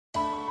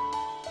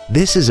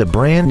This is a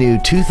brand new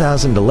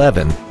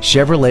 2011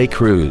 Chevrolet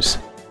Cruze.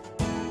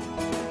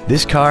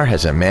 This car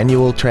has a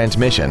manual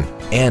transmission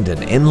and an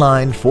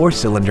inline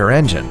 4-cylinder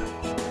engine.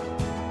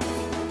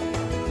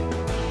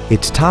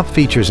 Its top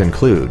features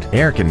include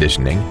air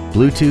conditioning,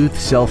 Bluetooth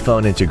cell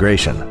phone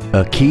integration,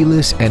 a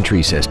keyless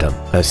entry system,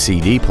 a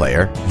CD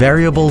player,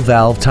 variable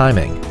valve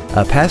timing,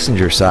 a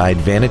passenger side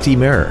vanity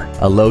mirror,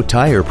 a low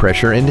tire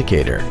pressure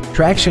indicator,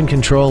 traction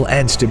control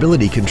and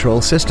stability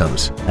control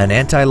systems, an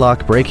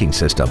anti-lock braking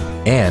system,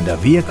 and a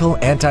vehicle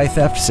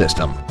anti-theft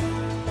system.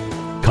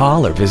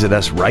 Call or visit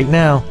us right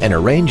now and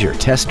arrange your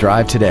test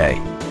drive today.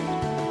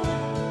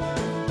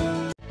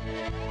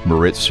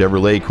 Moritz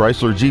Chevrolet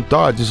Chrysler Jeep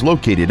Dodge is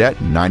located at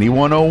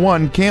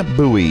 9101 Camp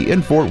Bowie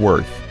in Fort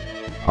Worth.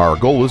 Our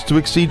goal is to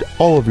exceed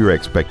all of your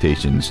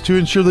expectations to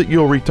ensure that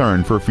you'll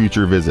return for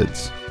future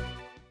visits.